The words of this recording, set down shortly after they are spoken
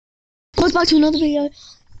Welcome back to another video.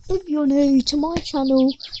 If you're new to my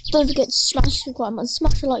channel, don't forget to smash the subscribe button,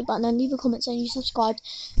 smash the like button, and leave a comment saying you subscribed.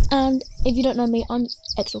 And if you don't know me, I'm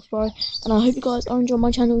Xbox and I hope you guys are enjoying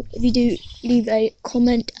my channel. If you do, leave a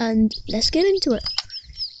comment, and let's get into it.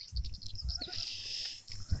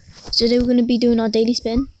 So today we're going to be doing our daily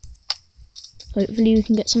spin. Hopefully we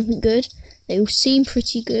can get something good. They all seem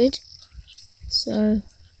pretty good. So,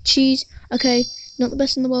 cheese. Okay, not the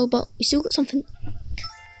best in the world, but we still got something.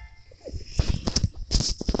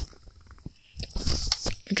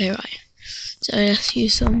 Okay, right. So let's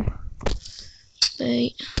use some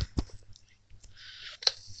bait.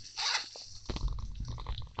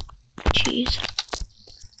 Cheese.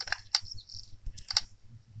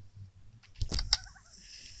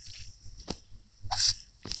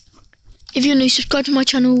 If you're new, subscribe to my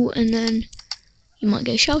channel and then you might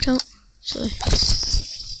get a shout out. So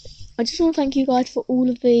I just want to thank you guys for all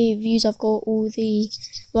of the views I've got, all the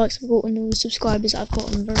likes I've got, and all the subscribers I've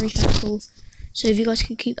got. I'm very thankful. So if you guys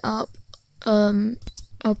can keep up, I'll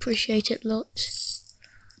appreciate it lots.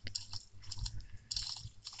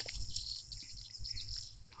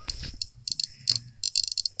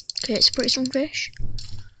 Okay, it's a pretty strong fish.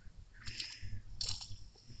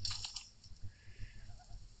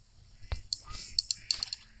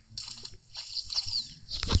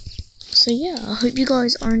 So yeah, I hope you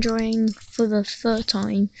guys are enjoying for the third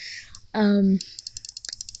time.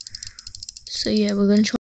 So yeah, we're gonna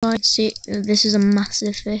try and see. This is a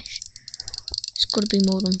massive fish. It's got to be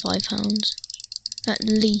more than 5 pounds, at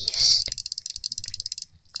least.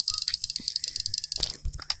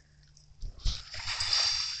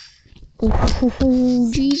 Oh,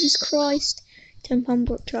 Jesus Christ! 10-pound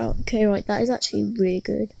brook trout. Okay, right, that is actually really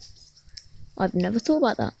good. I've never thought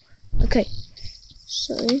about that. Okay,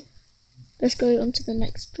 so let's go on to the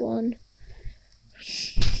next one.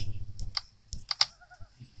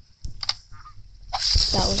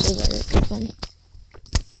 That was a very good one.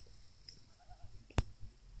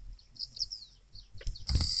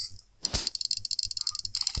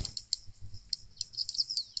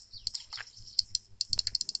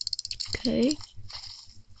 Okay.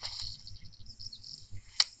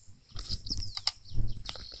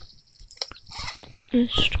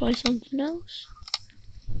 Let's try something else.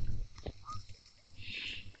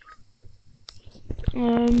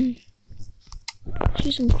 Let's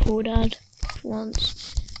use some crawdad for once.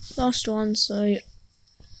 Last one, so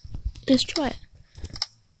let's try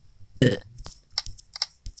it.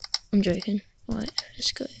 I'm joking. Right,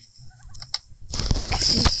 let's go. Okay,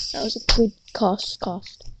 that was a good cast.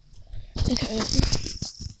 Okay.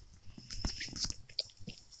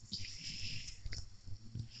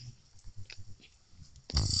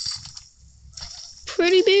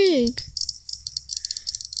 Pretty big.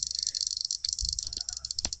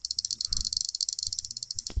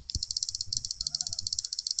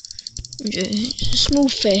 It's a small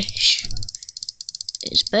fish.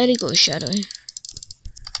 It's barely got a shadow.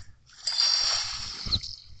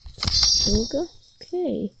 There we go.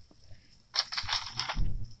 Okay.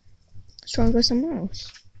 Let's try and go somewhere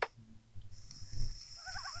else.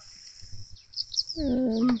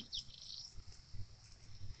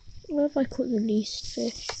 Where have I caught the least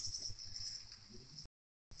fish?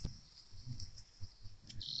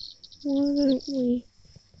 Why don't we?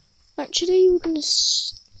 Actually, we're gonna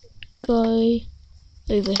go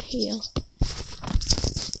over here.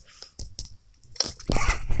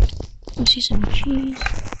 I see some cheese.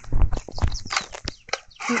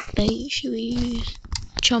 What bait should we use?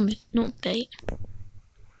 Chum, not bait.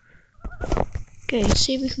 Okay, let's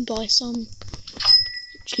see if we can buy some.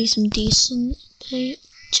 Actually, some decent bait.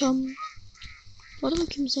 Chum. Why do I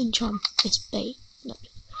keep saying chum? It's bait. No.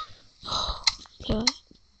 Okay.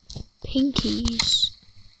 Pinkies.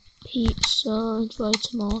 Pizza, dried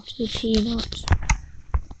tomato, peanuts.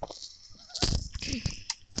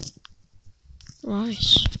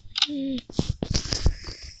 Rice.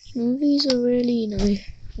 Some of these are really, you know,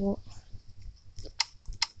 what?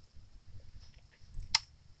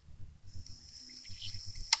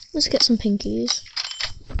 Let's get some pinkies.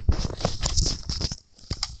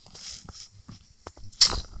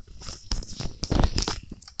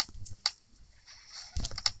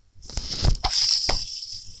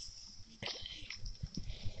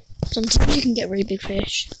 Sometimes you can get really big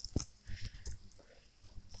fish.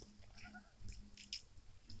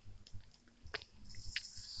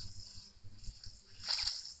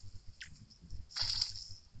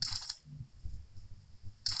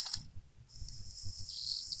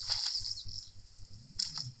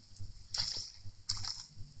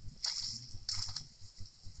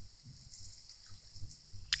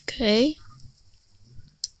 Okay.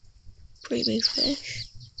 Pretty big fish.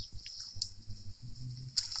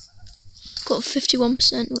 got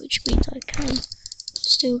 51%, which means I can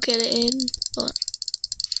still get it in, but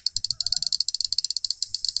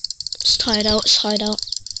it's tired out, it's tired out.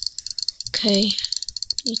 Okay,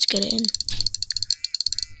 need to get it in.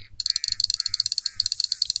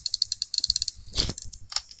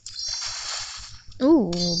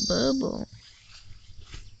 Ooh, bubble.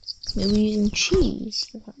 Maybe using cheese.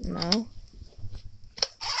 No.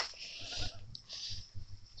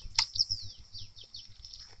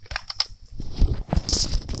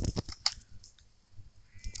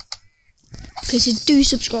 Okay, so do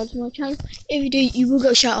subscribe to my channel. If you do, you will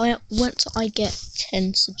get a shout out once I get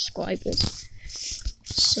 10 subscribers.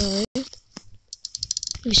 So, if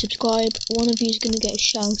you subscribe, one of you is going to get a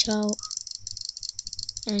shout out.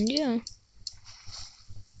 And yeah.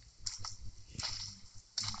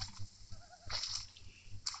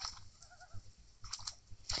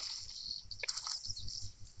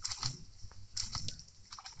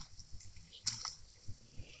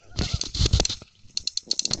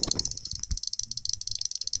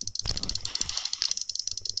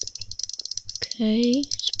 Okay,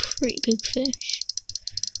 it's a pretty big fish.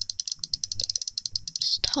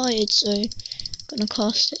 It's tired, so I'm gonna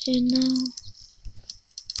cast it in now.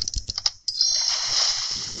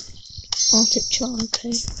 Arctic char,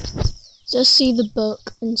 okay. So let's see the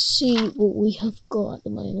book and see what we have got at the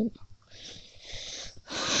moment.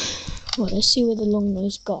 Well, let's see where the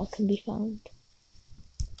long-nosed gar can be found.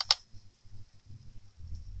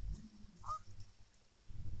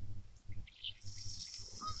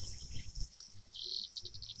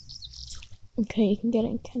 Okay, you can get it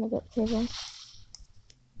in Kennebec River.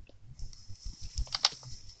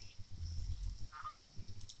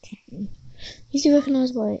 Easily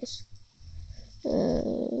recognised by its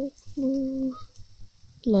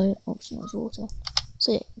low oxygenized water.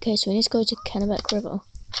 So, okay, so we need to go to Kennebec River.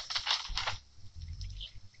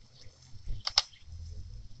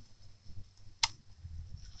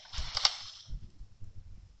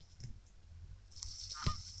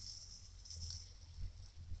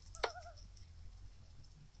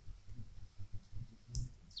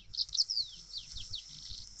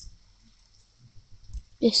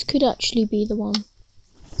 This could actually be the one.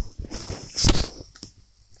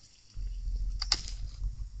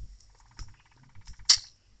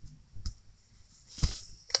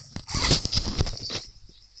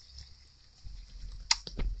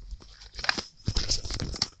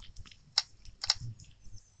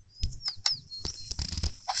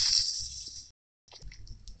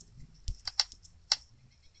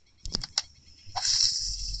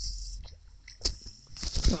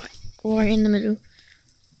 Right in the middle.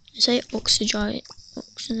 Say oxygenized.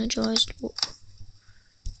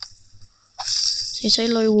 So you say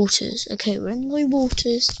low waters. Okay, we're in low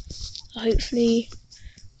waters. Hopefully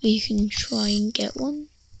we can try and get one.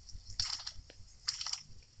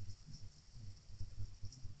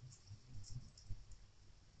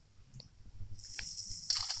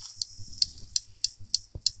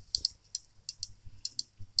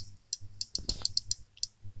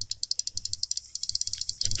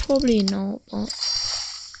 Probably not, but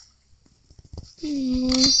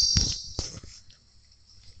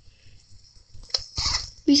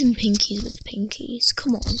using pinkies with pinkies.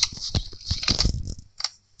 Come on.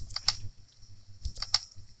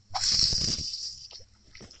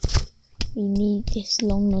 We need this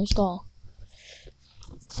long-nosed gar.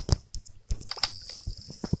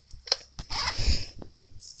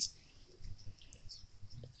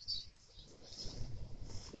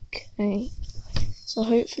 Okay. So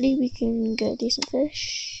hopefully we can get a decent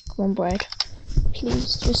fish. Come on, Brad.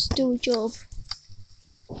 Please, just do a job.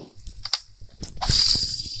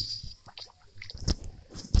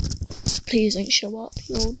 Please don't show up,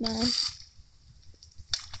 you old man.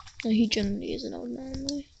 No, he generally is an old man,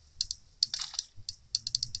 though.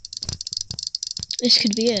 This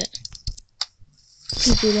could be it.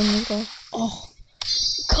 Could be long ago. Oh,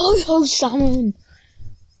 coho salmon!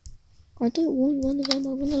 I don't want one of them,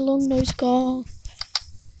 I want a long-nosed gar.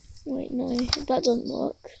 Wait, no, that doesn't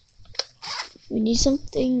work. We need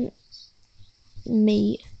something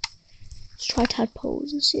meat. Let's try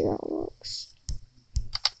tadpoles and see if that works.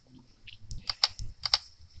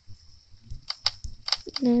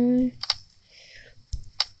 No.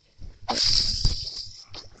 I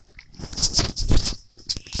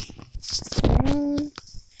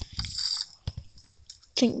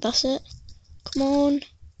think that's it. Come on.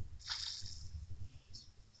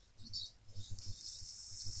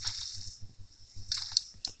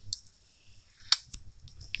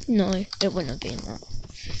 No, it wouldn't have been that.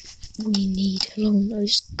 We need a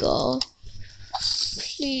long-nosed gar.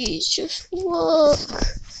 Please, just work.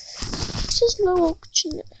 Just no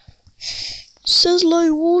oxygen. says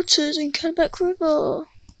low waters in Kennebec River.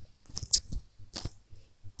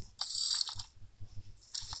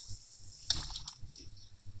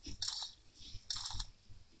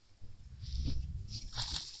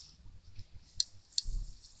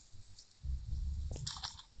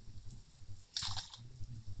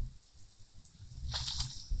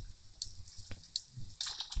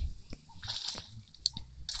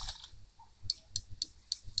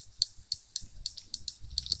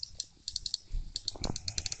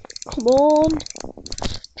 Come on.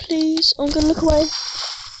 Please, I'm gonna look away.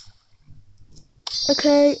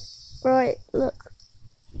 Okay, right, look.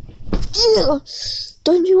 Ugh.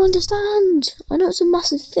 Don't you understand? I know it's a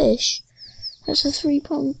massive fish. That's a 3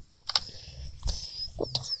 pound.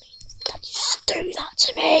 What does it mean? Can't you just do that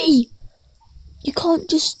to me? You can't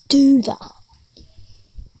just do that.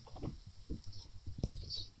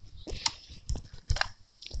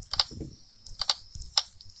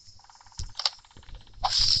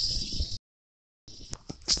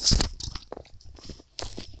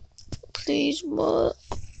 Please, what?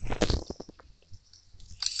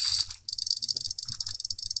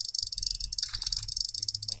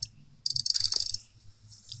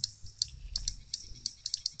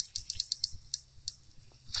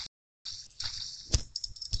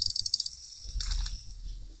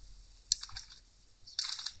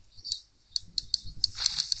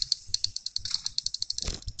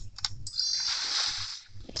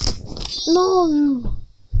 No!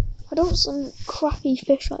 I don't want some crappy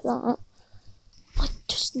fish like that. I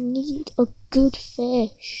just need a good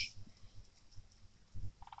fish.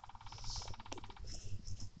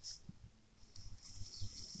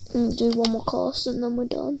 And do one more cast and then we're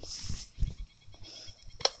done.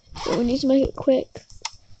 But we need to make it quick.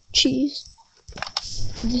 Cheese.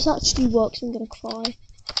 If this actually works, I'm gonna cry.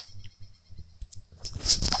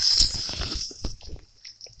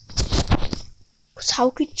 Because how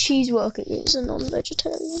could cheese work if it's a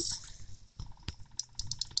non-vegetarian?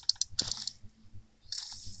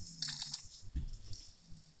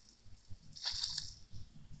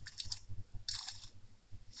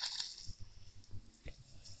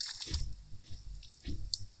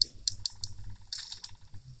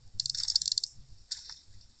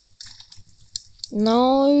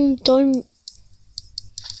 No, don't.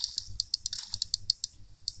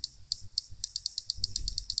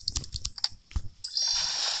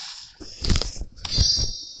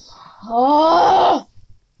 Oh!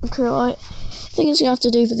 Okay, right. I think it's gonna have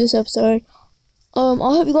to do for this episode. I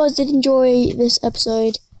hope you guys did enjoy this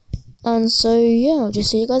episode. And so, yeah, I'll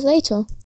just see you guys later.